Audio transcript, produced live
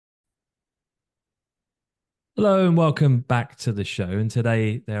Hello and welcome back to the show. And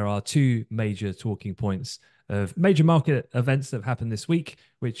today there are two major talking points of major market events that have happened this week,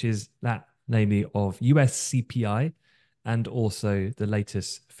 which is that namely of US CPI and also the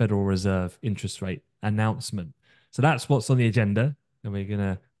latest Federal Reserve interest rate announcement. So that's what's on the agenda, and we're going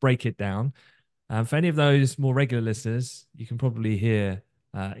to break it down. For any of those more regular listeners, you can probably hear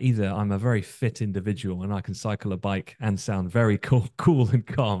either I'm a very fit individual and I can cycle a bike and sound very cool and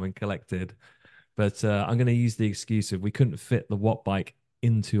calm and collected, but I'm going to use the excuse of we couldn't fit the Watt bike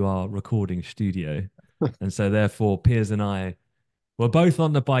into our recording studio. And so therefore, Piers and I were both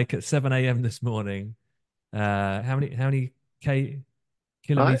on the bike at 7 a.m. this morning. How many I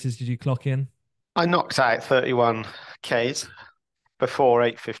kilometers did you clock in? I knocked out 31 Ks before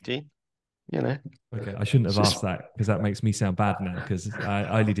 8:15, you know. Okay, I shouldn't It's have asked just that because that makes me sound bad now because I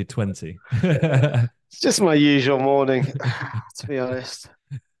only did 20. it's just my usual morning, to be honest.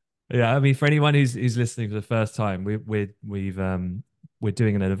 Yeah, I mean, for anyone who's listening for the first time, we're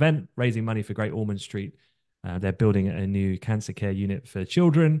doing an event raising money for Great Ormond Street. They're building a new cancer care unit for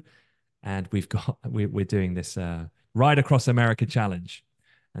children, and we're doing this Ride Across America challenge.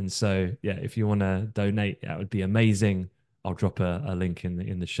 And so, yeah, if you want to donate, that would be amazing. I'll drop a link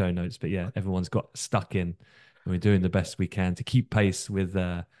in the show notes. But yeah, everyone's got stuck in, and we're doing the best we can to keep pace with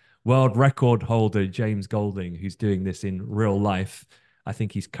world record holder James Golding, who's doing this in real life. I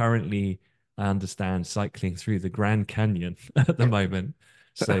think he's currently, I understand, cycling through the Grand Canyon at the moment.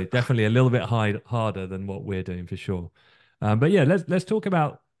 So definitely a little bit harder than what we're doing for sure. But yeah, let's talk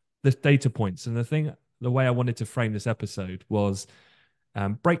about the data points. And the way I wanted to frame this episode was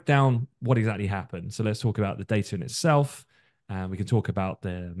break down what exactly happened. So let's talk about the data in itself. We can talk about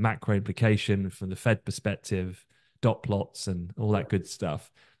the macro implication from the Fed perspective, dot plots, and all that good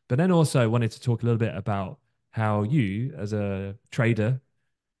stuff. But then also wanted to talk a little bit about how you, as a trader,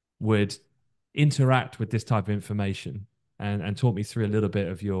 would interact with this type of information and talk me through a little bit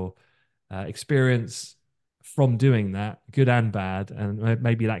of your experience from doing that, good and bad. And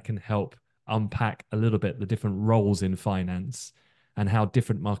maybe that can help unpack a little bit the different roles in finance and how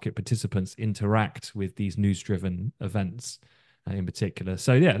different market participants interact with these news-driven events in particular.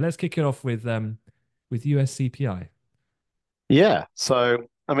 So yeah, let's kick it off with US CPI. Yeah, so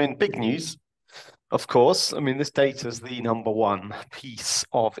I mean, big news, of course. I mean, this data is the number one piece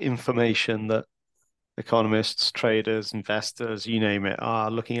of information that economists, traders, investors, you name it, are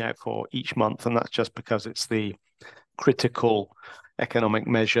looking out for each month, and that's just because it's the critical economic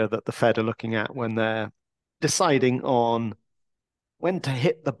measure that the Fed are looking at when they're deciding on when to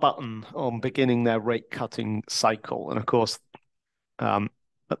hit the button on beginning their rate cutting cycle. And of course, um,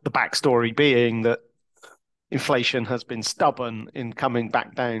 the backstory being that inflation has been stubborn in coming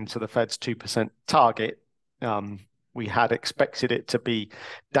back down to the Fed's 2% target. We had expected it to be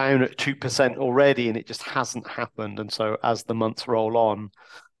down at 2% already, and it just hasn't happened. And so as the months roll on,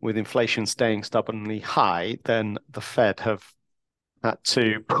 with inflation staying stubbornly high, then the Fed have had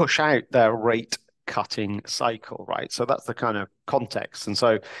to push out their rate cutting cycle, right? So that's the kind of context. And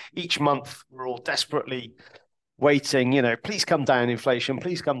so each month we're all desperately waiting, please come down inflation,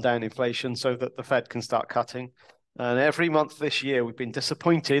 so that the Fed can start cutting. And every month this year we've been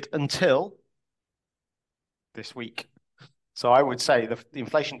disappointed until this week. So I would say the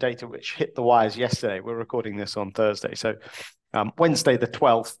inflation data which hit the wires yesterday, we're recording this on Thursday. So Wednesday the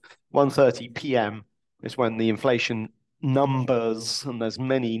 12th, 1:30 p.m. is when the inflation numbers, and there's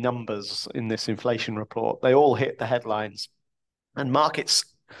many numbers in this inflation report, they all hit the headlines. And markets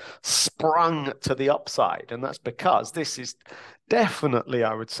sprung to the upside. And that's because this is definitely,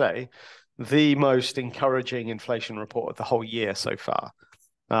 I would say, the most encouraging inflation report of the whole year so far.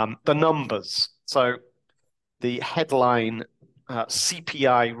 The numbers. So the headline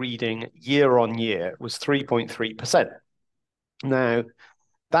CPI reading year on year was 3.3%. Now,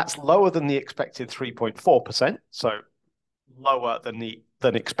 that's lower than the expected 3.4%. So lower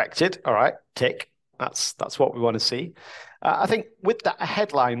than expected. All right, tick. That's what we want to see. I think with that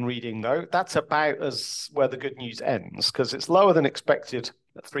headline reading, though, that's about as where the good news ends, because it's lower than expected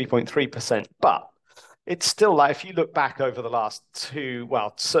at 3.3%. But it's still like, if you look back over the last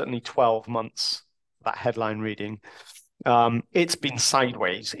certainly 12 months, that headline reading, it's been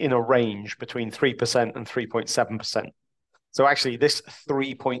sideways in a range between 3% and 3.7%. So actually, this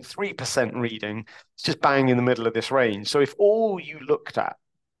 3.3% reading is just bang in the middle of this range. So if all you looked at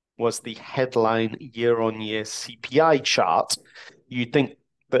was the headline year-on-year CPI chart, you'd think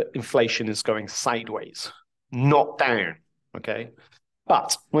that inflation is going sideways, not down, okay?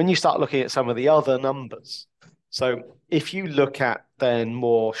 But when you start looking at some of the other numbers, so if you look at then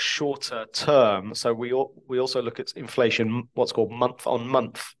more shorter term, so we also look at inflation, what's called month on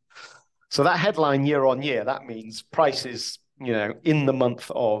month. So that headline year on year, that means prices, in the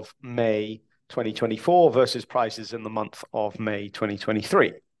month of May 2024 versus prices in the month of May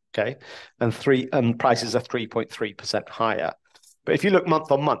 2023. Okay. And prices are 3.3% higher. But if you look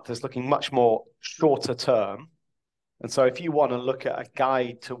month on month, it's looking much more shorter term. And so if you want to look at a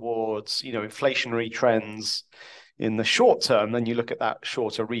guide towards, inflationary trends in the short term, then you look at that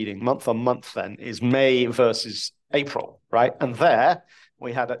shorter reading. Month on month then is May versus April, right? And there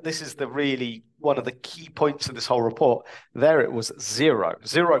we had, this is the really one of the key points of this whole report. There it was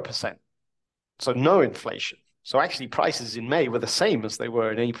 0%. So no inflation. So actually prices in May were the same as they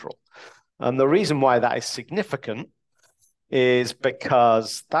were in April. And the reason why that is significant is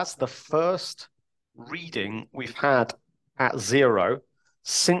because that's the first reading we've had at 0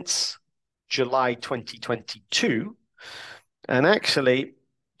 since July 2022. And actually,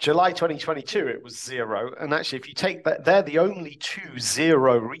 July 2022, it was 0. And actually, if you take that, they're the only 2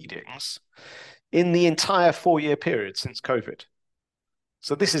 0 readings in the entire 4-year period since COVID.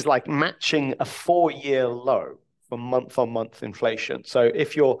 So this is like matching a 4-year low for month-on-month inflation. So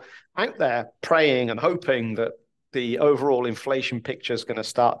if you're out there praying and hoping that the overall inflation picture is going to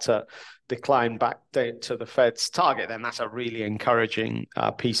start to decline back to the Fed's target, then that's a really encouraging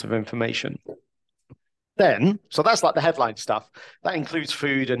piece of information. So that's like the headline stuff. That includes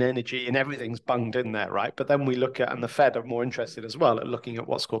food and energy and everything's bunged in there, right? But then we look at, and the Fed are more interested as well at looking at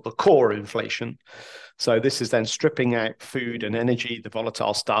what's called the core inflation. So this is then stripping out food and energy, the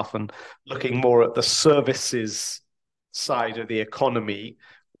volatile stuff, and looking more at the services side of the economy,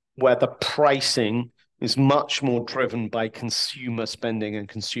 where the pricing is much more driven by consumer spending and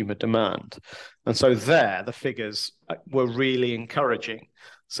consumer demand. And so there, the figures were really encouraging.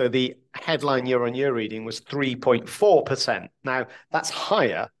 So the headline year-on-year reading was 3.4%. Now, that's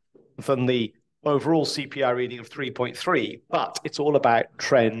higher than the overall CPI reading of 3.3, but it's all about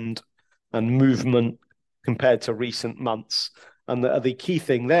trend and movement compared to recent months. And the key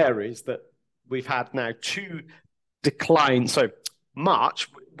thing there is that we've had now 2 declines. So March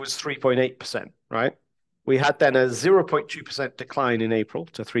was 3.8%, right? We had then a 0.2% decline in April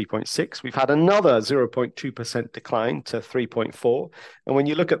to 3.6. We've had another 0.2% decline to 3.4. And when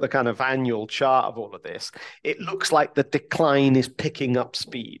you look at the kind of annual chart of all of this, it looks like the decline is picking up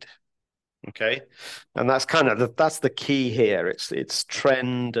speed. Okay. And that's kind of that's the key here. It's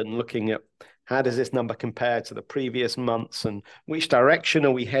trend and looking at how does this number compare to the previous months and which direction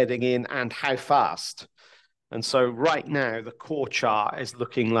are we heading in and how fast. And so right now, the core chart is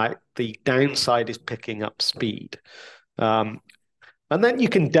looking like the downside is picking up speed. And then you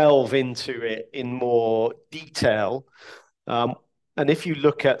can delve into it in more detail. And if you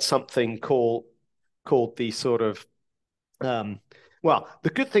look at something called the sort of, well, the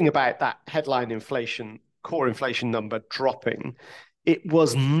good thing about that headline inflation, core inflation number dropping, it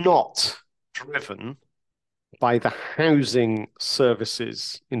was not driven by the housing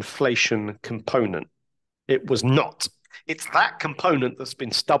services inflation component. It was not. It's that component that's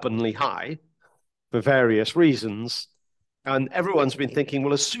been stubbornly high for various reasons. And everyone's been thinking,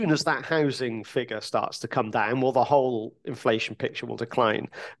 well, as soon as that housing figure starts to come down, well, the whole inflation picture will decline.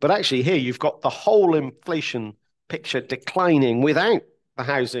 But actually here you've got the whole inflation picture declining without the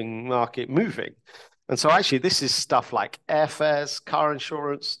housing market moving. And so actually this is stuff like airfares, car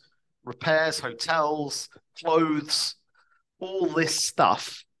insurance, repairs, hotels, clothes, all this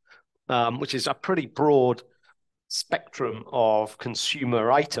stuff, which is a pretty broad spectrum of consumer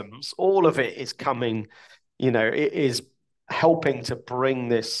items. All of it is coming, it is helping to bring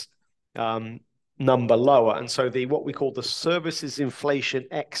this number lower. And so what we call the services inflation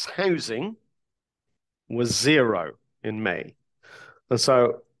ex housing was 0 in May. And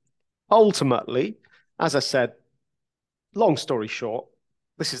so ultimately, as I said, long story short,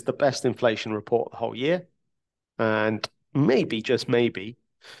 this is the best inflation report the whole year. And maybe, just maybe,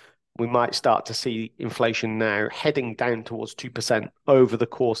 we might start to see inflation now heading down towards 2% over the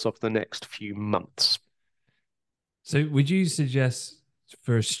course of the next few months. So would you suggest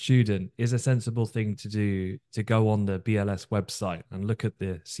for a student is a sensible thing to do to go on the BLS website and look at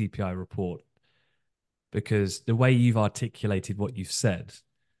the CPI report? Because the way you've articulated what you've said,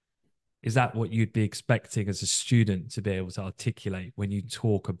 is that what you'd be expecting as a student to be able to articulate when you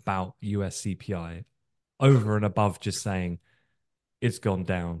talk about US CPI over and above just saying it's gone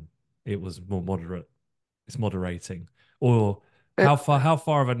down, it was more moderate, it's moderating? Or how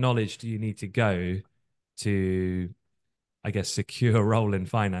far of a knowledge do you need to go to, I guess, secure a role in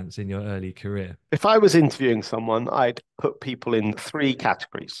finance in your early career? If I was interviewing someone, I'd put people in 3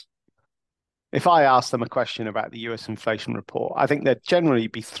 categories. If I ask them a question about the US inflation report, I think there'd generally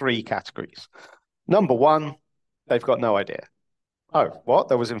be 3 categories. Number 1, they've got no idea. Oh, what?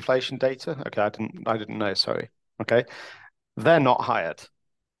 There was inflation data? Okay, I didn't know, sorry. Okay. They're not hired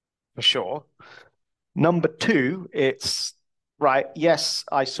for sure. Number two, it's right. Yes,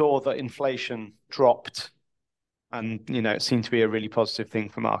 I saw that inflation dropped and it seemed to be a really positive thing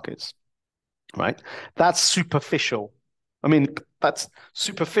for markets, right? That's superficial. I mean, that's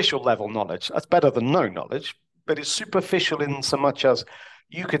superficial level knowledge. That's better than no knowledge, but it's superficial in so much as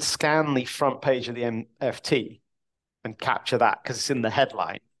you could scan the front page of the MFT and capture that because it's in the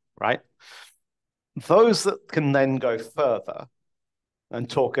headline, right? Those that can then go further and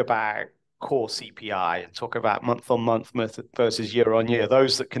talk about core CPI and talk about month on month versus year on year,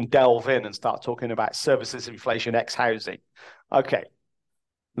 those that can delve in and start talking about services inflation ex housing. Okay,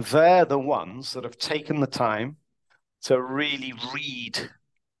 they're the ones that have taken the time to really read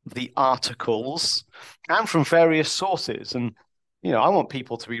the articles and from various sources. And, I want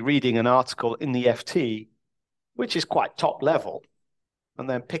people to be reading an article in the FT, which is quite top level, and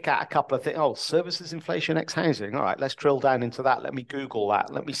then pick out a couple of things. Oh, services inflation ex housing. All right, let's drill down into that. Let me Google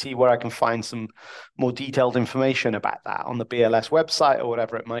that. Let me see where I can find some more detailed information about that on the BLS website or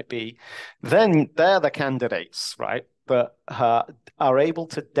whatever it might be. Then they're the candidates, right, that are able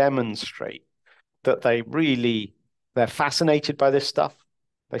to demonstrate that they're fascinated by this stuff.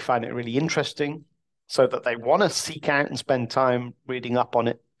 They find it really interesting so that they want to seek out and spend time reading up on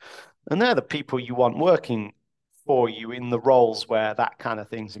it. And they're the people you want working for you in the roles where that kind of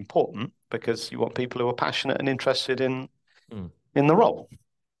thing's important, because you want people who are passionate and interested in the role.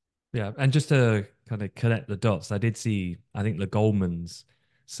 Yeah, and just to kind of connect the dots, I did see, I think the Goldman's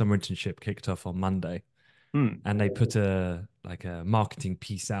summer internship kicked off on Monday, and they put a marketing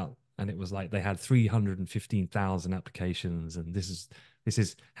piece out, and it was like they had 315,000 applications, and this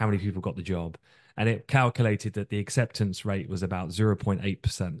is how many people got the job, and it calculated that the acceptance rate was about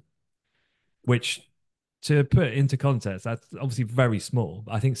 0.8%, which, to put it into context, that's obviously very small.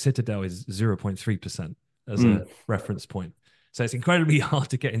 I think Citadel is 0.3% as a reference point. So it's incredibly hard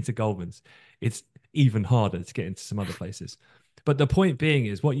to get into Goldman's. It's even harder to get into some other places. But the point being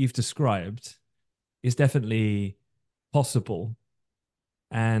is what you've described is definitely possible.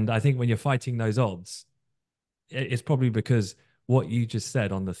 And I think when you're fighting those odds, it's probably because what you just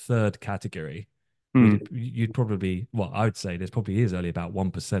said on the third category, you'd probably, well, I would say there's probably is only about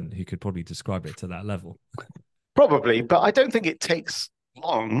 1% who could probably describe it to that level. Probably, but I don't think it takes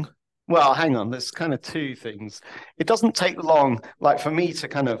long. Well, hang on, there's kind of two things. It doesn't take long, like for me to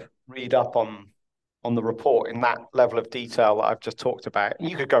kind of read up on the report in that level of detail that I've just talked about.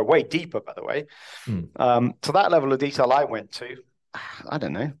 You could go way deeper, by the way. To that level of detail I went to, I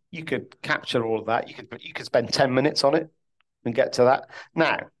don't know. You could capture all of that. You could spend 10 minutes on it and get to that.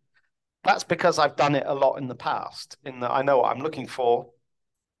 Now, that's because I've done it a lot in the past, in that I know what I'm looking for,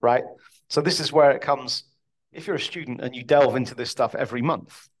 right? So this is where it comes. If you're a student and you delve into this stuff every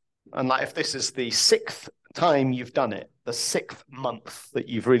month, and like if this is the sixth time you've done it, the sixth month that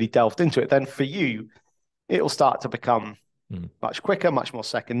you've really delved into it, then for you, it'll start to become much quicker, much more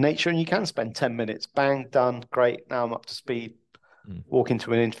second nature, and you can spend 10 minutes, bang, done, great, now I'm up to speed, walk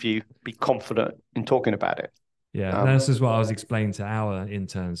into an interview, be confident in talking about it. Yeah, this is what I was explaining to our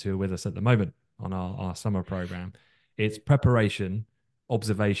interns who are with us at the moment on our summer program. It's preparation,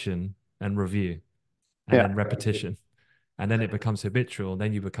 observation, and review, and then repetition. And then it becomes habitual.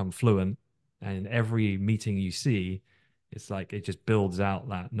 Then you become fluent. And every meeting you see, it's like it just builds out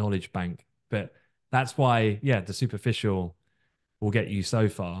that knowledge bank. But that's why, yeah, the superficial will get you so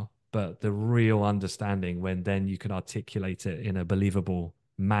far. But the real understanding, when then you can articulate it in a believable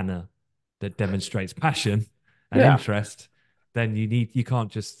manner that demonstrates passion and interest, then you can't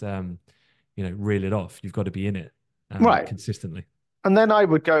just reel it off. You've got to be in it consistently. And then I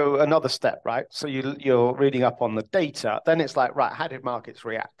would go another step, right? So you're reading up on the data. Then it's like, right, how did markets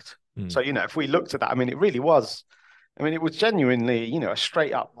react? So, if we looked at that, it really was, it was genuinely, a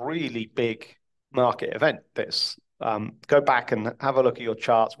straight up really big market event, this. Go back and have a look at your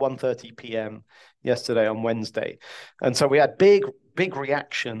charts, 1:30 p.m. yesterday on Wednesday. And so we had big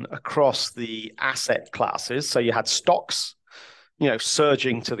reaction across the asset classes. So you had stocks,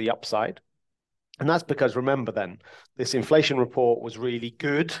 surging to the upside. And that's because, remember then, this inflation report was really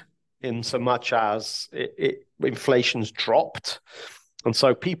good in so much as inflation's dropped. And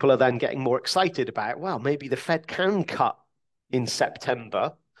so people are then getting more excited about, well, maybe the Fed can cut in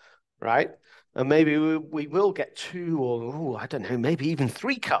September, right? And maybe we will get two or, I don't know, maybe even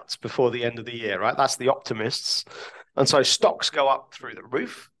three cuts before the end of the year, right? That's the optimists. And so stocks go up through the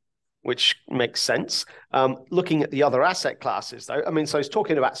roof, which makes sense. Looking at the other asset classes, though, so it's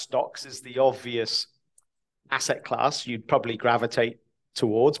talking about stocks is the obvious asset class you'd probably gravitate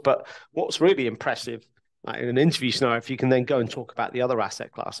towards. But what's really impressive like in an interview scenario, if you can then go and talk about the other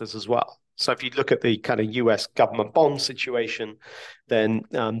asset classes as well. So if you look at the kind of US government bond situation, then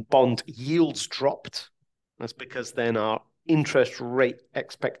bond yields dropped. That's because then our interest rate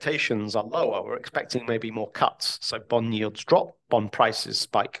expectations are lower. We're expecting maybe more cuts. So bond yields drop, bond prices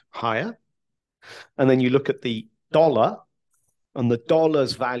spike higher. And then you look at the dollar, and the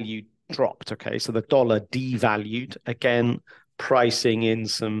dollar's value dropped. Okay, so the dollar devalued, again, pricing in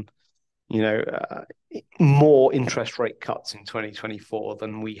some, more interest rate cuts in 2024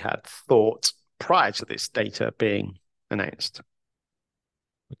 than we had thought prior to this data being announced.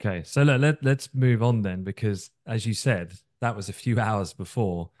 Okay, so let's move on then, because as you said, that was a few hours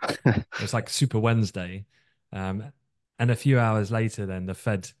before. It was like Super Wednesday. And a few hours later, then the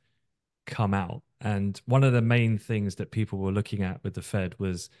Fed come out. And one of the main things that people were looking at with the Fed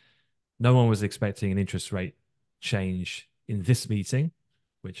was no one was expecting an interest rate change in this meeting,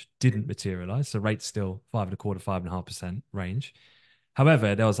 which didn't materialize. So rates still 5.25%, 5.5% range.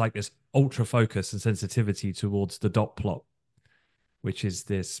 However, there was like this ultra focus and sensitivity towards the dot plot, which is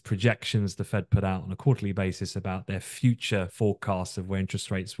this projections the Fed put out on a quarterly basis about their future forecasts of where interest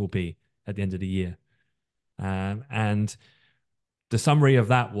rates will be at the end of the year. And the summary of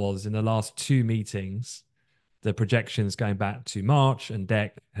that was in the last two meetings, the projections going back to March, and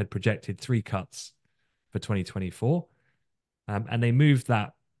DEC had projected 3 cuts for 2024. And they moved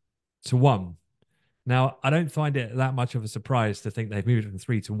that to 1. Now, I don't find it that much of a surprise to think they've moved it from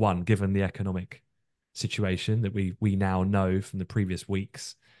 3 to 1, given the economic situation that we now know from the previous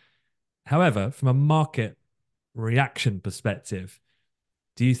weeks. However, from a market reaction perspective,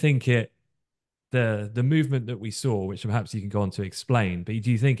 do you think the movement that we saw, which perhaps you can go on to explain, but do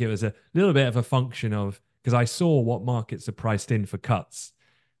you think it was a little bit of a function of, because I saw what markets are priced in for cuts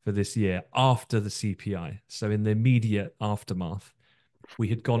for this year after the CPI. So in the immediate aftermath, we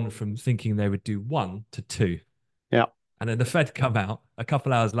had gone from thinking they would do 1 to 2. Yeah. And then the Fed come out a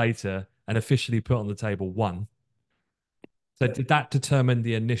couple hours later and officially put on the table 1. So did that determine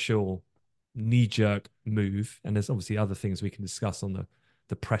the initial knee-jerk move? And there's obviously other things we can discuss on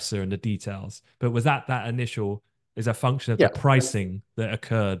the presser and the details. But was that initial is a function of the pricing that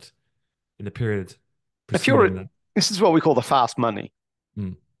occurred in the period preceding that? This is what we call the fast money,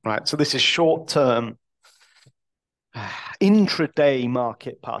 right? So this is short-term intraday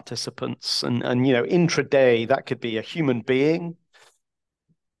market participants. And intraday, that could be a human being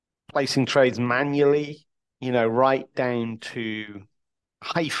placing trades manually, right down to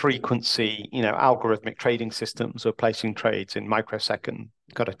high frequency, algorithmic trading systems are placing trades in microsecond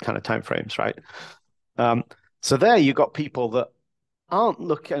kind of time frames, right? So there you got people that aren't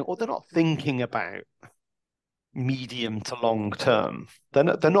looking, or they're not thinking about medium to long term. They're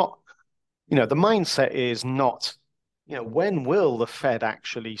not, the mindset is not, when will the Fed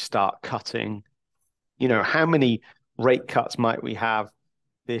actually start cutting? How many rate cuts might we have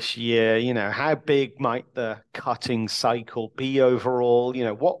this year? How big might the cutting cycle be overall?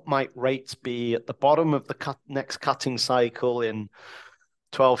 What might rates be at the bottom of the next cutting cycle in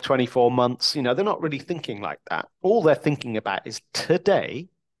 12, 24 months? They're not really thinking like that. All they're thinking about is today,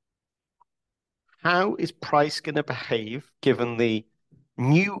 how is price going to behave given the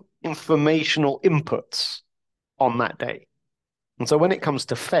new informational inputs on that day? And so when it comes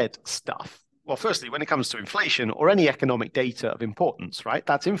to Fed stuff, well, firstly, when it comes to inflation or any economic data of importance, right?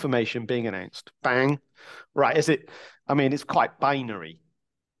 That's information being announced. Bang. Right. It's quite binary.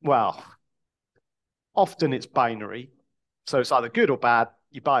 Well, often it's binary. So it's either good or bad,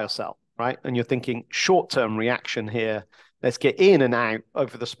 you buy or sell, right? And you're thinking short-term reaction here. Let's get in and out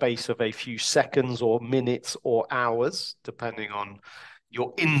over the space of a few seconds or minutes or hours, depending on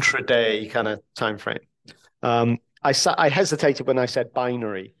your intraday kind of time frame. I hesitated when I said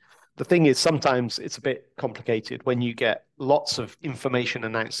binary. The thing is, sometimes it's a bit complicated when you get lots of information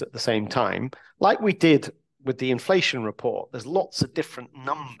announced at the same time, like we did with the inflation report. There's lots of different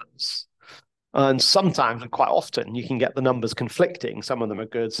numbers. And sometimes, and quite often, you can get the numbers conflicting. Some of them are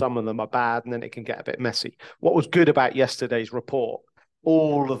good, some of them are bad, and then it can get a bit messy. What was good about yesterday's report,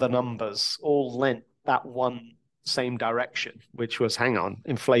 all of the numbers all lent that one same direction, which was, hang on,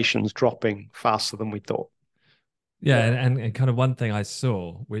 inflation's dropping faster than we thought. Yeah, and kind of one thing I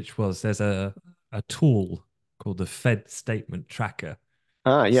saw, which was there's a tool called the Fed Statement Tracker.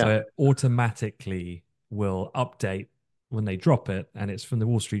 Yeah. So it automatically will update when they drop it, and it's from the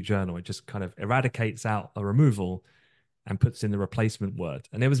Wall Street Journal. It just kind of eradicates out a removal and puts in the replacement word.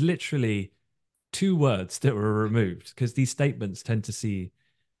 And there was literally 2 words that were removed because these statements tend to see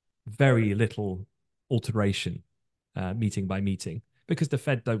very little alteration meeting by meeting because the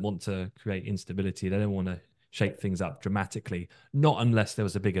Fed don't want to create instability. They don't want to shake things up dramatically, not unless there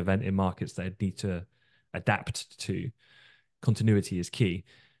was a big event in markets they'd need to adapt to. Continuity is key.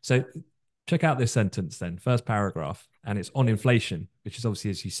 So check out this sentence then, first paragraph, and it's on inflation, which is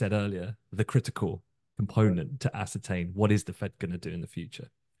obviously, as you said earlier, the critical component to ascertain what is the Fed going to do in the future.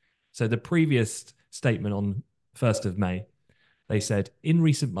 So the previous statement on 1st of May, they said, in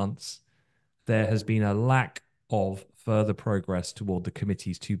recent months, there has been a lack of further progress toward the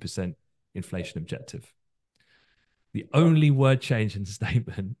committee's 2% inflation objective. The only word change in the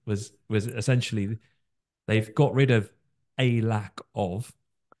statement was essentially they've got rid of a lack of,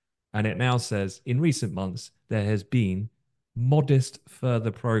 and it now says, in recent months, there has been modest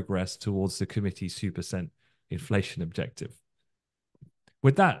further progress towards the committee's 2% inflation objective.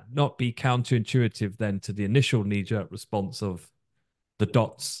 Would that not be counterintuitive then to the initial knee-jerk response of the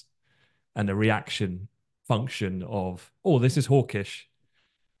dots and a reaction function of, oh, this is hawkish,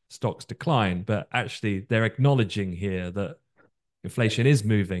 stocks decline, but actually they're acknowledging here that inflation is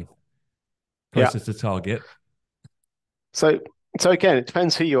moving closer to target. So again, it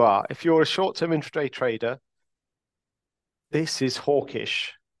depends who you are. If you're a short-term intraday trader, this is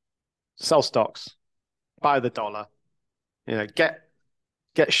hawkish. Sell stocks, buy the dollar, get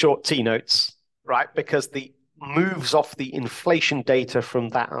short T-notes, right? Because the moves off the inflation data from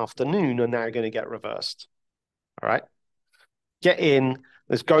that afternoon are now going to get reversed. All right. Get in.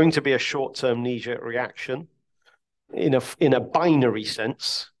 There's going to be a short-term knee-jerk reaction in a binary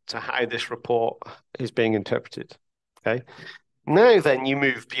sense to how this report is being interpreted. Okay. Now then you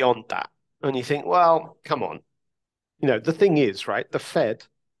move beyond that and you think, well, come on. The thing is, right, the Fed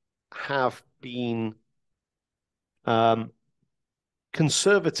have been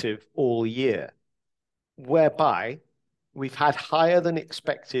conservative all year, whereby we've had higher than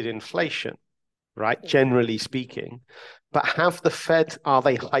expected inflation, right, generally speaking. But are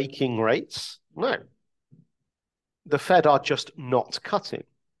they hiking rates? No. The Fed are just not cutting.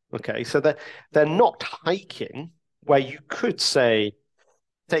 Okay, so they're not hiking, where you could say,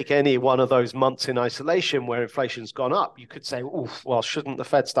 take any one of those months in isolation where inflation's gone up, you could say, oof, well, shouldn't the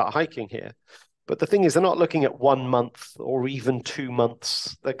Fed start hiking here? But the thing is, they're not looking at 1 month or even 2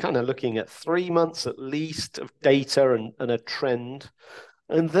 months. They're kind of looking at 3 months at least of data and a trend.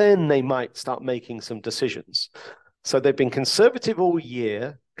 And then they might start making some decisions. So they've been conservative all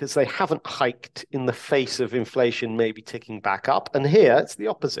year because they haven't hiked in the face of inflation maybe ticking back up. And here it's the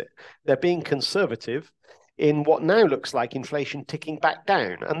opposite. They're being conservative in what now looks like inflation ticking back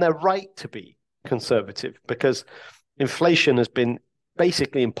down. And they're right to be conservative because inflation has been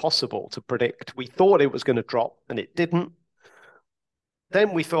basically impossible to predict. We thought it was going to drop and it didn't.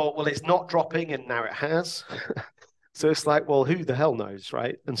 Then we thought, well, it's not dropping and now it has. So it's like, well, who the hell knows,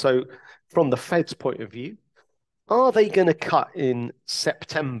 right? And so from the Fed's point of view, are they going to cut in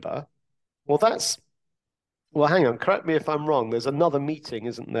September? Well, hang on, correct me if I'm wrong. There's another meeting,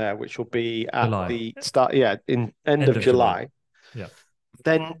 isn't there, which will be at the start, in end of July. Yeah.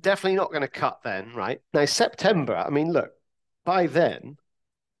 Then definitely not going to cut then, right? Now, September, I mean, look, by then,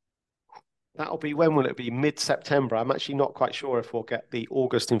 that'll be, when will it be? Mid-September. I'm actually not quite sure if we'll get the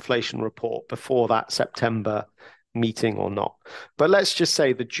August inflation report before that September meeting or not. But let's just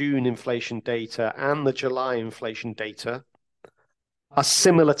say the June inflation data and the July inflation data are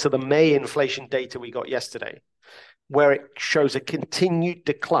similar to the May inflation data we got yesterday, where it shows a continued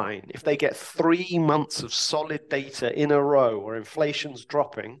decline. If they get 3 months of solid data in a row where inflation's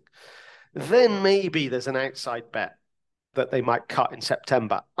dropping, then maybe there's an outside bet that they might cut in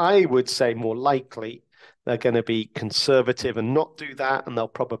September. I would say more likely they're going to be conservative and not do that, and they'll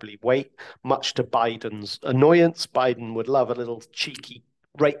probably wait, much to Biden's annoyance. Biden would love a little cheeky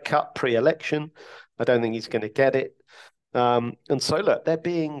rate cut pre-election. I don't think he's going to get it. And so, look, they're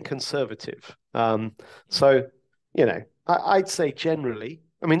being conservative. I'd say generally,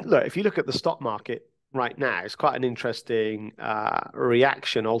 I mean, look, if you look at the stock market right now, it's quite an interesting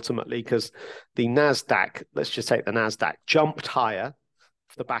reaction ultimately, because the NASDAQ, let's just take the NASDAQ, jumped higher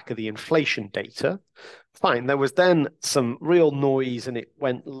off the back of the inflation data. Fine, there was then some real noise and it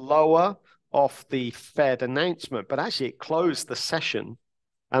went lower off the Fed announcement, but actually it closed the session.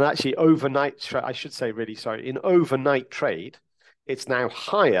 And actually overnight, I should say really sorry, in overnight trade, it's now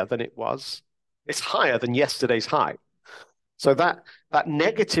higher than it was. It's higher than yesterday's high. So that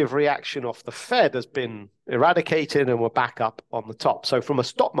negative reaction off the Fed has been eradicated and we're back up on the top. So from a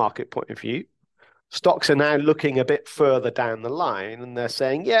stock market point of view, stocks are now looking a bit further down the line and they're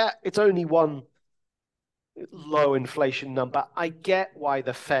saying, yeah, it's only one low inflation number. I get why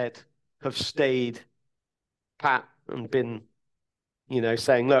the Fed have stayed pat and been,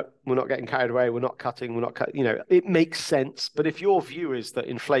 saying, look, we're not getting carried away, we're not cutting, it makes sense. But if your view is that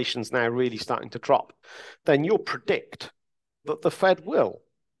inflation's now really starting to drop, then you'll predict that the Fed will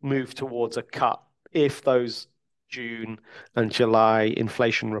move towards a cut if those June and July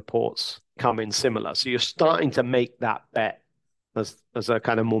inflation reports come in similar. So you're starting to make that bet as a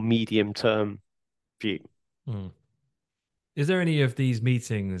kind of more medium term view. Mm. Is there any of these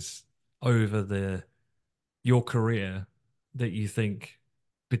meetings over your career that you think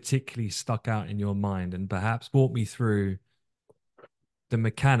particularly stuck out in your mind, and perhaps walk me through the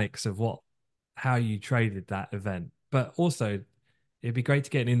mechanics of how you traded that event? But also, it'd be great to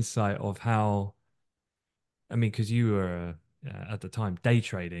get an insight of how, I mean, because you were at the time day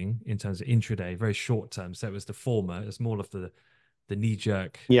trading in terms of intraday, very short term. So it was the former. It's more of the knee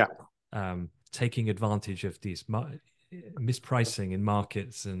jerk, Yeah. Taking advantage of these mispricing in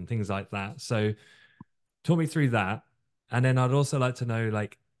markets and things like that. So talk me through that. And then I'd also like to know,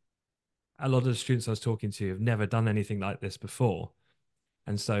 like, a lot of the students I was talking to have never done anything like this before.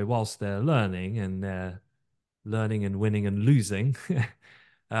 And so whilst they're learning and winning and losing,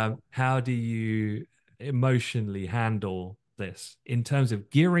 how do you emotionally handle this in terms of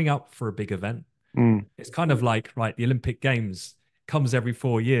gearing up for a big event? Mm. It's kind of like, right, the Olympic Games comes every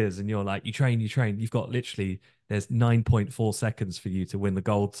 4 years, and you're like, you train. You've got literally, there's 9.4 seconds for you to win the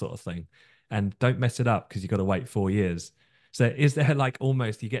gold, sort of thing. And don't mess it up because you've got to wait 4 years. So is there, like,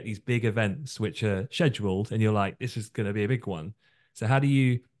 almost, you get these big events which are scheduled and you're like, this is going to be a big one. So how do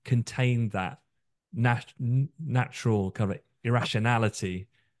you contain that natural kind of irrationality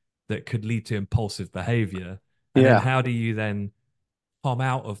that could lead to impulsive behavior? And then Yeah. how do you then come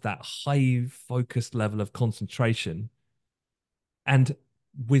out of that high focused level of concentration and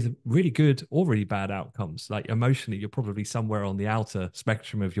with really good or really bad outcomes? Like, emotionally, you're probably somewhere on the outer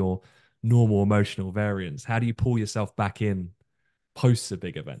spectrum of your normal emotional variance. How do you pull yourself back in post a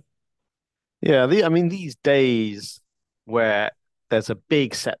big event? Yeah. I mean, these days where there's a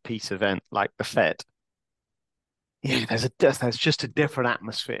big set piece event like the Fed, yeah, there's just a different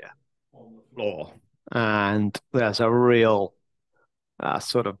atmosphere on the floor. And there's a real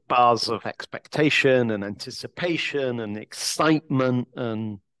sort of buzz of expectation and anticipation and excitement.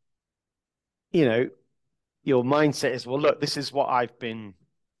 And, you know, your mindset is, well, look, this is what I've been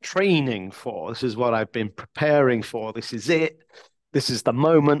training for. This is what I've been preparing for. This is it. This is the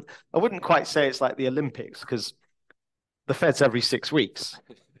moment. I wouldn't quite say it's like the Olympics because the Fed's every 6 weeks,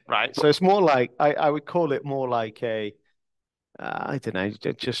 right? So it's more like, I would call it more like I don't know,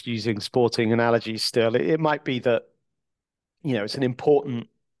 just using sporting analogies still. It might be that, it's an important,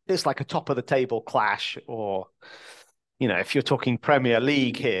 it's like a top of the table clash, or, if you're talking Premier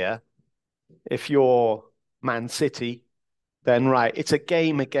League here, if you're Man City, then right, it's a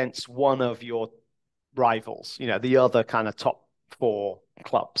game against one of your rivals, the other kind of top four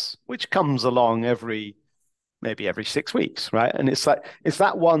clubs, which comes along maybe every 6 weeks, right? And it's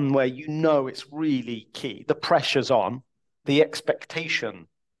that one where it's really key. The pressure's on, the expectation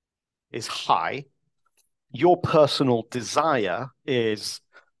is high. Your personal desire is,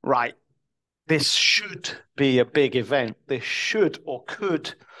 right, this should be a big event. This should or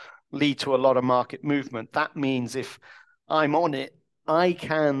could lead to a lot of market movement. That means if I'm on it, I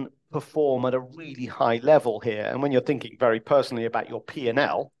can perform at a really high level here. And when you're thinking very personally about your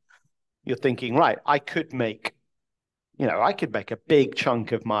P&L, you're thinking, right, I could make a big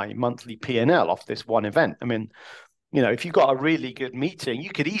chunk of my monthly P&L off this one event. I mean, if you got a really good meeting, you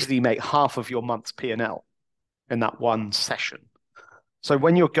could easily make half of your month's P&L in that one session. So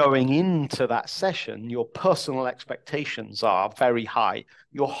when you're going into that session, your personal expectations are very high.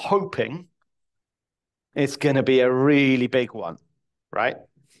 You're hoping it's going to be a really big one, right?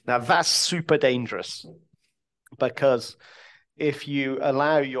 Now, that's super dangerous because if you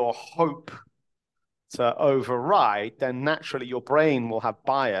allow your hope to override, then naturally your brain will have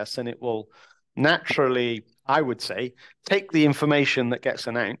bias and it will naturally, I would say, take the information that gets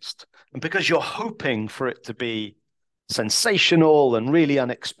announced. And because you're hoping for it to be sensational and really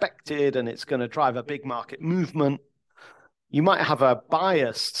unexpected and it's going to drive a big market movement, you might have a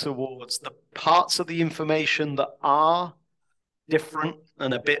bias towards the parts of the information that are different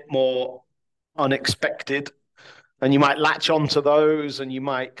and a bit more unexpected. And you might latch onto those and you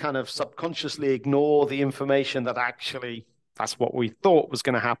might kind of subconsciously ignore the information that actually that's what we thought was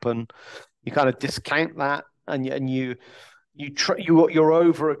going to happen. You kind of discount that you're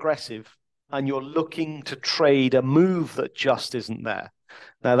over aggressive and you're looking to trade a move that just isn't there.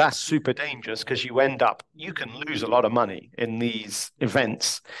 Now that's super dangerous because you can lose a lot of money in these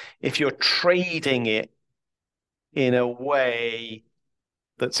events if you're trading it in a way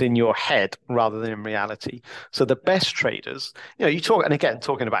that's in your head rather than in reality. So the best traders, you talk, and again,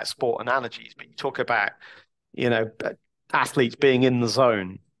 talking about sport analogies, but you talk about, athletes being in the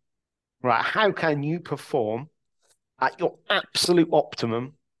zone, right? How can you perform at your absolute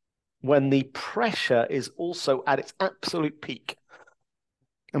optimum when the pressure is also at its absolute peak.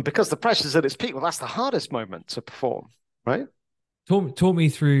 And because the pressure is at its peak, well, that's the hardest moment to perform, right? Talk me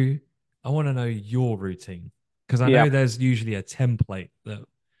through. I want to know your routine because I Yeah. know there's usually a template that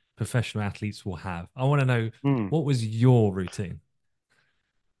professional athletes will have. I want to know what was your routine?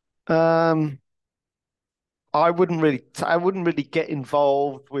 Um, I wouldn't really get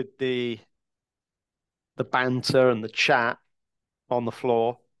involved with the banter and the chat on the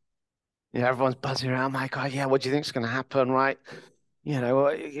floor. You know, everyone's buzzing around. Oh my God, yeah, what do you think's going to happen, right?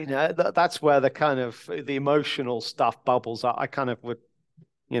 That's where the kind of the emotional stuff bubbles up. I kind of would,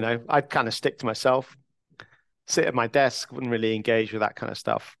 I'd kind of stick to myself, sit at my desk, wouldn't really engage with that kind of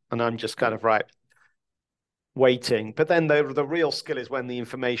stuff, and I'm just kind of right waiting. But then the real skill is when the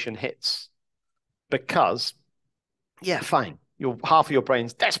information hits, because yeah, fine, your half of your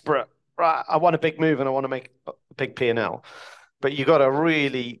brain's desperate, right? I want a big move and I want to make a big P&L. But you got to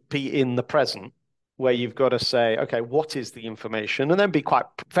really be in the present where you've got to say, okay, what is the information? And then be quite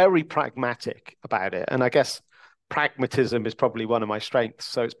very pragmatic about it. And I guess pragmatism is probably one of my strengths.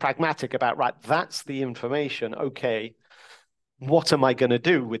 So it's pragmatic about, right, that's the information. Okay, what am I going to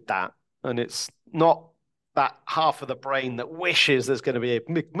do with that? And it's not that half of the brain that wishes there's going to be a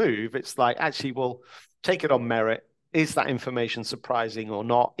big move. It's like, actually, well, take it on merit. Is that information surprising or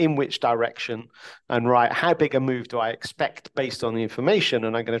not? In which direction? And right, how big a move do I expect based on the information?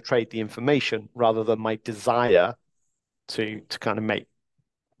 And I'm going to trade the information rather than my desire to kind of make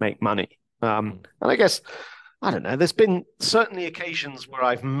money. And I guess, I don't know, there's been certainly occasions where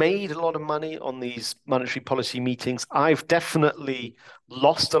I've made a lot of money on these monetary policy meetings. I've definitely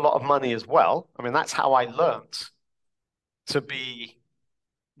lost a lot of money as well. I mean, that's how I learned to be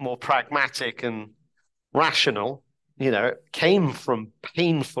more pragmatic and rational. It came from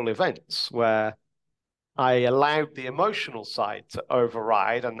painful events where I allowed the emotional side to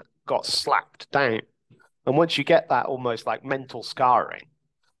override and got slapped down. And once you get that almost like mental scarring,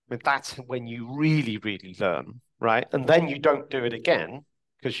 I mean, that's when you really, really learn, right? And then you don't do it again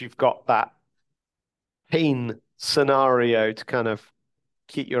because you've got that pain scenario to kind of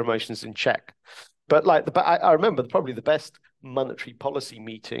keep your emotions in check. But I remember probably the best monetary policy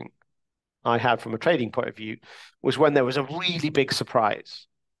meeting I had from a trading point of view was when there was a really big surprise.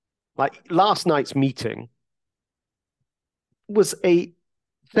 Like last night's meeting was a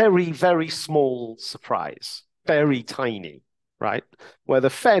very, very small surprise, very tiny, right? Where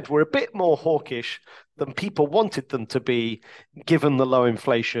the Fed were a bit more hawkish than people wanted them to be, given the low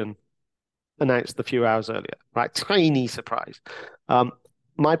inflation announced a few hours earlier, right? Tiny surprise.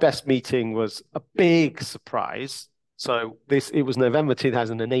 My best meeting was a big surprise. So it was November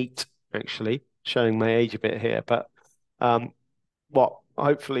 2008, actually, showing my age a bit here. But what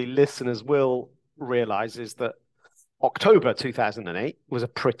hopefully listeners will realize is that October 2008 was a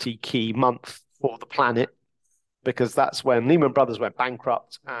pretty key month for the planet because that's when Lehman Brothers went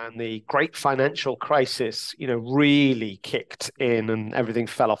bankrupt and the great financial crisis, really kicked in and everything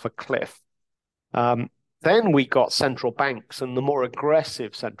fell off a cliff. Then we got central banks and the more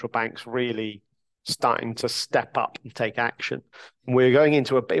aggressive central banks really starting to step up and take action. And we were going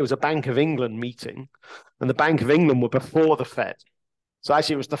into it was a Bank of England meeting, and the Bank of England were before the Fed. So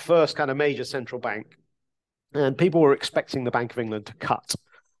actually, it was the first kind of major central bank, and people were expecting the Bank of England to cut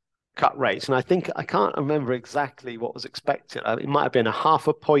rates. And I can't remember exactly what was expected. It might have been a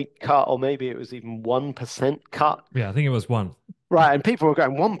 0.5 point cut, or maybe it was even 1% cut. Yeah, I think it was one. Right, and people were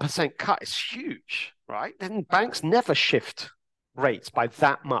going 1% cut is huge, right? Then banks never shift rates by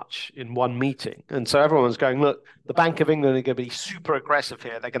that much in one meeting. And so everyone's going, look, the Bank of England are going to be super aggressive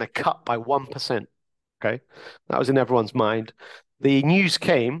here. They're going to cut by 1%. Okay. That was in everyone's mind. The news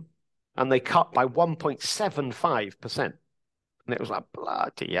came and they cut by 1.75%. And it was like,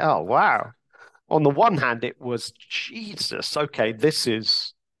 bloody hell, wow. On the one hand, it was, Jesus, okay, this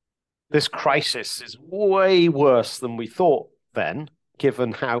crisis is way worse than we thought then,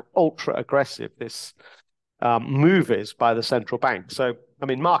 given how ultra aggressive this move is by the central bank. So, I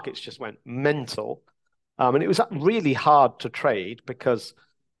mean, markets just went mental. And it was really hard to trade because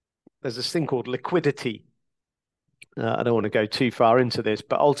there's this thing called liquidity. I don't want to go too far into this,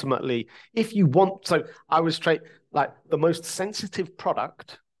 but ultimately, if you want, so I was like the most sensitive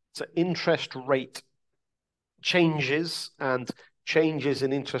product to interest rate changes and changes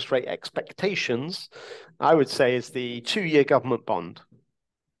in interest rate expectations, I would say is the 2-year government bond.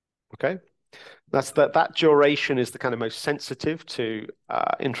 Okay. That duration is the kind of most sensitive to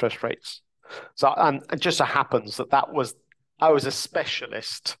interest rates. So, and it just so happens I was a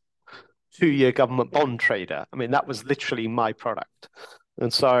specialist 2-year government bond trader. I mean, that was literally my product.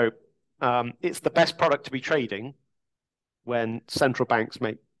 And so it's the best product to be trading when central banks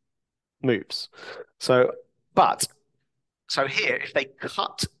make moves. So, but so here, if they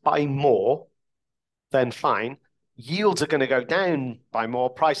cut by more, then fine. Yields are going to go down by more,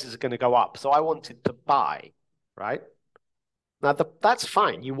 prices are going to go up. So I wanted to buy, right? Now that's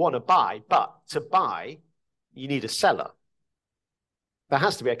fine. You want to buy, but to buy, you need a seller. There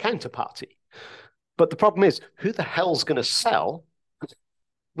has to be a counterparty. But the problem is, who the hell's going to sell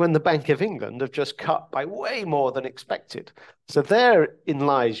when the Bank of England have just cut by way more than expected? So therein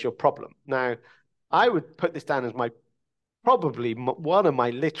lies your problem. Now, I would put this down as my probably one of my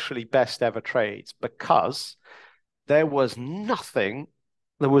literally best ever trades, because there was nothing,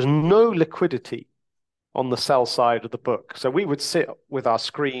 there was no liquidity on the sell side of the book. So we would sit with our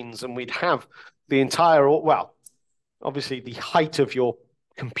screens and we'd have the entire, well, obviously the height of your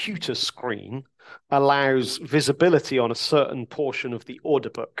computer screen allows visibility on a certain portion of the order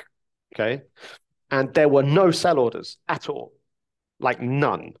book. Okay. And there were no sell orders at all, like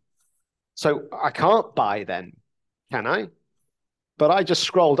none. So I can't buy then, can I? But I just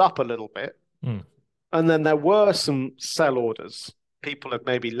scrolled up a little bit. And then there were some sell orders. People had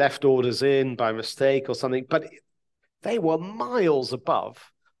maybe left orders in by mistake or something, but they were miles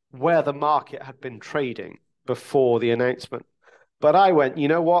above where the market had been trading before the announcement. But I went, you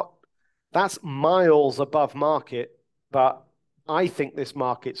know what? That's miles above market, but I think this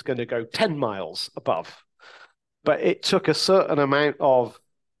market's going to go 10 miles above. But it took a certain amount of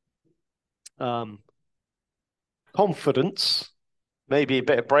confidence, maybe a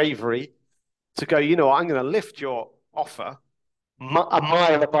bit of bravery, to go, you know, I'm going to lift your offer a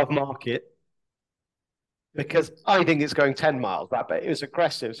mile above market because I think it's going 10 miles. But it was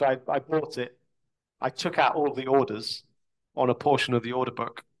aggressive. So I bought it. I took out all the orders on a portion of the order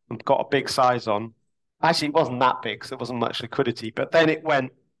book and got a big size on. Actually, it wasn't that big, so there wasn't much liquidity. But then it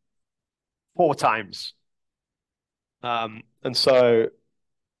went 4 times. And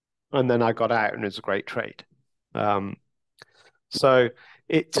then I got out and it was a great trade. So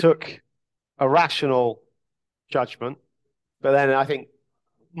it took a rational judgment, but then I think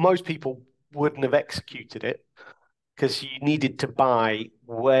most people wouldn't have executed it because you needed to buy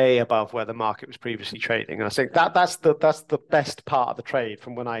way above where the market was previously trading. And I think that's the best part of the trade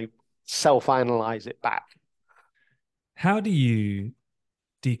from when I self-analyze it back. How do you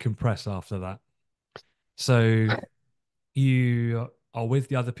decompress after that? So you are with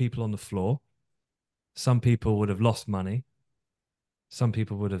the other people on the floor. Some people would have lost money. Some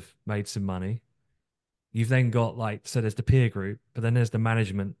people would have made some money. You've then got so there's the peer group, but then there's the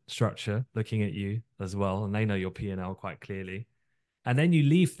management structure looking at you as well, and they know your P&L quite clearly. And then you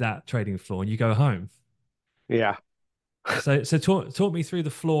leave that trading floor and you go home. Yeah. So talk me through the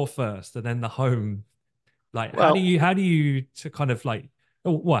floor first, and then the home. How do you to kind of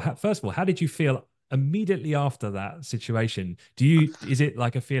first of all, how did you feel immediately after that situation? Is it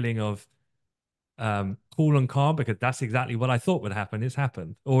like a feeling of cool and calm because that's exactly what I thought would happen, it's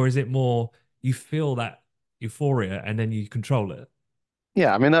happened? Or is it more you feel that euphoria and then you control it?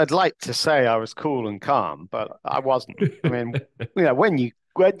 Yeah, I mean, I'd like to say I was cool and calm, but I wasn't. I mean, you know, when you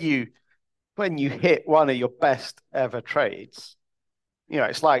hit one of your best ever trades, you know,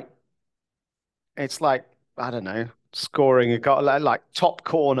 it's like I don't know, scoring a goal like top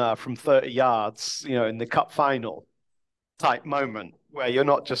corner from 30 yards, you know, in the cup final type moment where you're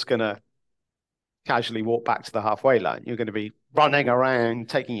not just gonna casually walk back to the halfway line. You're going to be running around,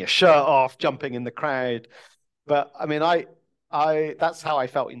 taking your shirt off, jumping in the crowd. But I mean, I that's how I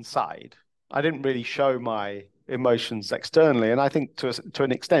felt inside. I didn't really show my emotions externally, and I think to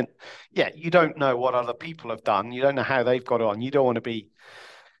an extent, yeah, you don't know what other people have done. You don't know how they've got on. You don't want to be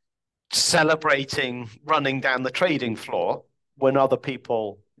celebrating running down the trading floor when other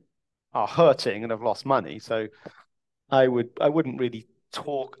people are hurting and have lost money. So I wouldn't really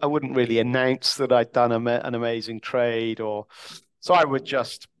talk. I wouldn't really announce that I'd done an amazing trade, or so I would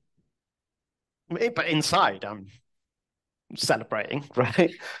just. But inside, I'm celebrating,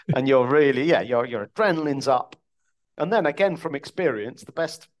 right? And you're really, yeah, your adrenaline's up. And then again, from experience, the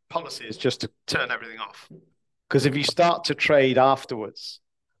best policy is just to turn everything off. Because if you start to trade afterwards,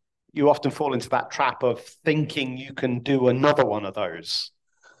 you often fall into that trap of thinking you can do another one of those.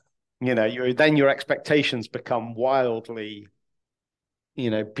 You know, then your expectations become wildly, you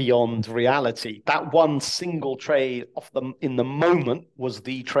know, beyond reality. That one single trade in the moment was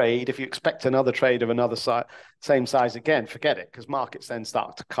the trade. If you expect another trade of another same size again, forget it, because markets then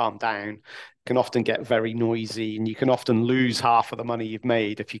start to calm down, can often get very noisy, and you can often lose half of the money you've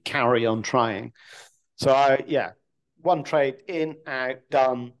made if you carry on trying. So one trade in, out,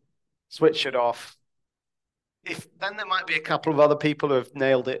 done, switch it off. Then there might be a couple of other people who have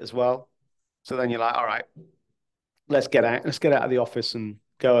nailed it as well. So then you're like, all right, let's get out of the office and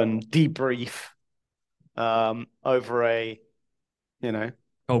go and debrief over a, you know,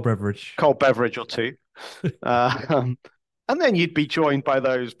 Cold beverage. cold beverage or two. And then you'd be joined by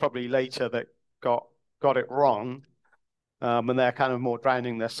those probably later that got it wrong, and they're kind of more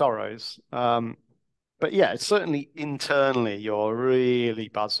drowning their sorrows. But yeah, it's certainly internally you're really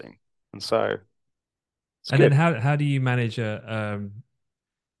buzzing, and so it's And then good. how do you manage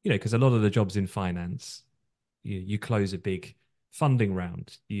because a lot of the jobs in finance, you close a big funding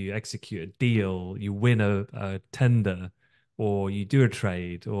round, you execute a deal, you win a tender, or you do a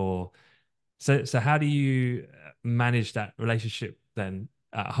trade, or so how do you manage that relationship then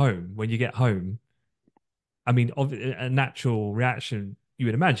at home when you get home? I mean, a natural reaction you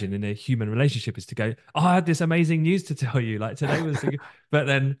would imagine in a human relationship is to go, "Oh, I had this amazing news to tell you. Like today was," but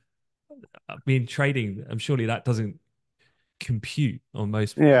then, I mean, trading. I'm surely that doesn't compute on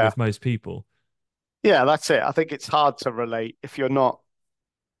most Yeah, with most people. yeah, that's it. I think it's hard to relate if you're not,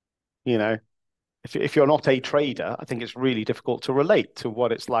 you know, if you're not a trader. I think it's really difficult to relate to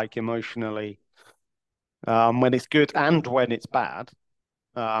what it's like emotionally when it's good and when it's bad.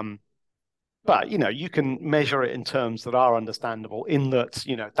 Um, but you can measure it in terms that are understandable. In that,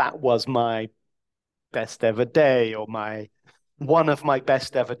 that was my best ever day, or my one of my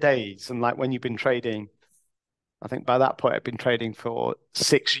best ever days. And like when you've been trading, I think by that point I've been trading for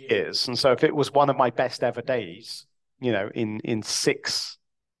 6 years. And so if it was one of my best ever days, in six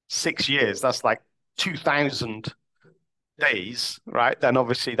years, that's like 2,000 days, right? Then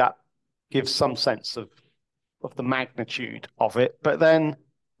obviously that gives some sense of the magnitude of it. But then,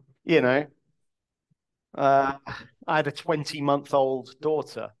 you know, uh, I had a 20-month-old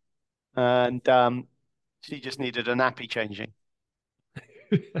daughter, and she just needed a nappy changing.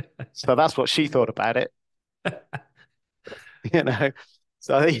 So that's what she thought about it, you know.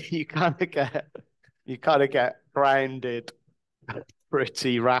 So I think you kind of get grounded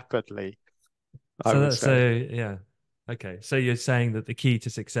pretty rapidly, I So would that say. so yeah. Okay. So you're saying that the key to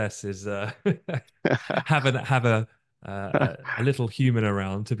success is have a little human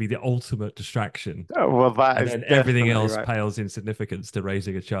around to be the ultimate distraction, Well, that and is then everything definitely else right. pales in significance to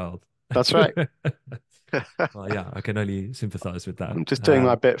raising a child. That's right. Well, yeah, I can only sympathize with that. I'm just doing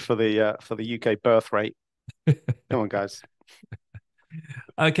my bit for the UK birth rate. Come on, guys.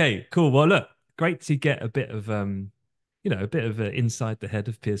 Okay, cool. Well, look, great to get a bit of a bit of inside the head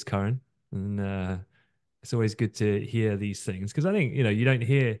of Piers Curran, and it's always good to hear these things because I think you don't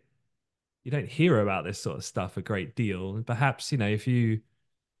hear about this sort of stuff a great deal. And perhaps if you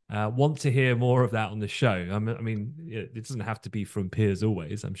want to hear more of that on the show, I mean, it doesn't have to be from Piers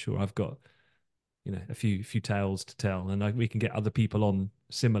always. I'm sure I've got a few tales to tell, and we can get other people on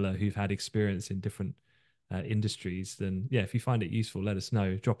similar who've had experience in different industries. Then yeah, if you find it useful, let us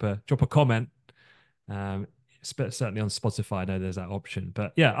know. Drop a comment. Um, Certainly on Spotify, I know there's that option.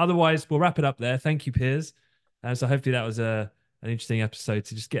 But yeah, otherwise we'll wrap it up there. Thank you, Piers. So hopefully that was an interesting episode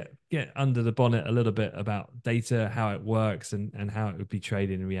to just get under the bonnet a little bit about data, how it works, and how it would be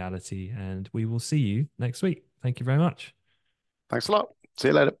traded in reality. And we will see you next week. Thank you very much. Thanks a lot. See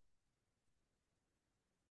you later.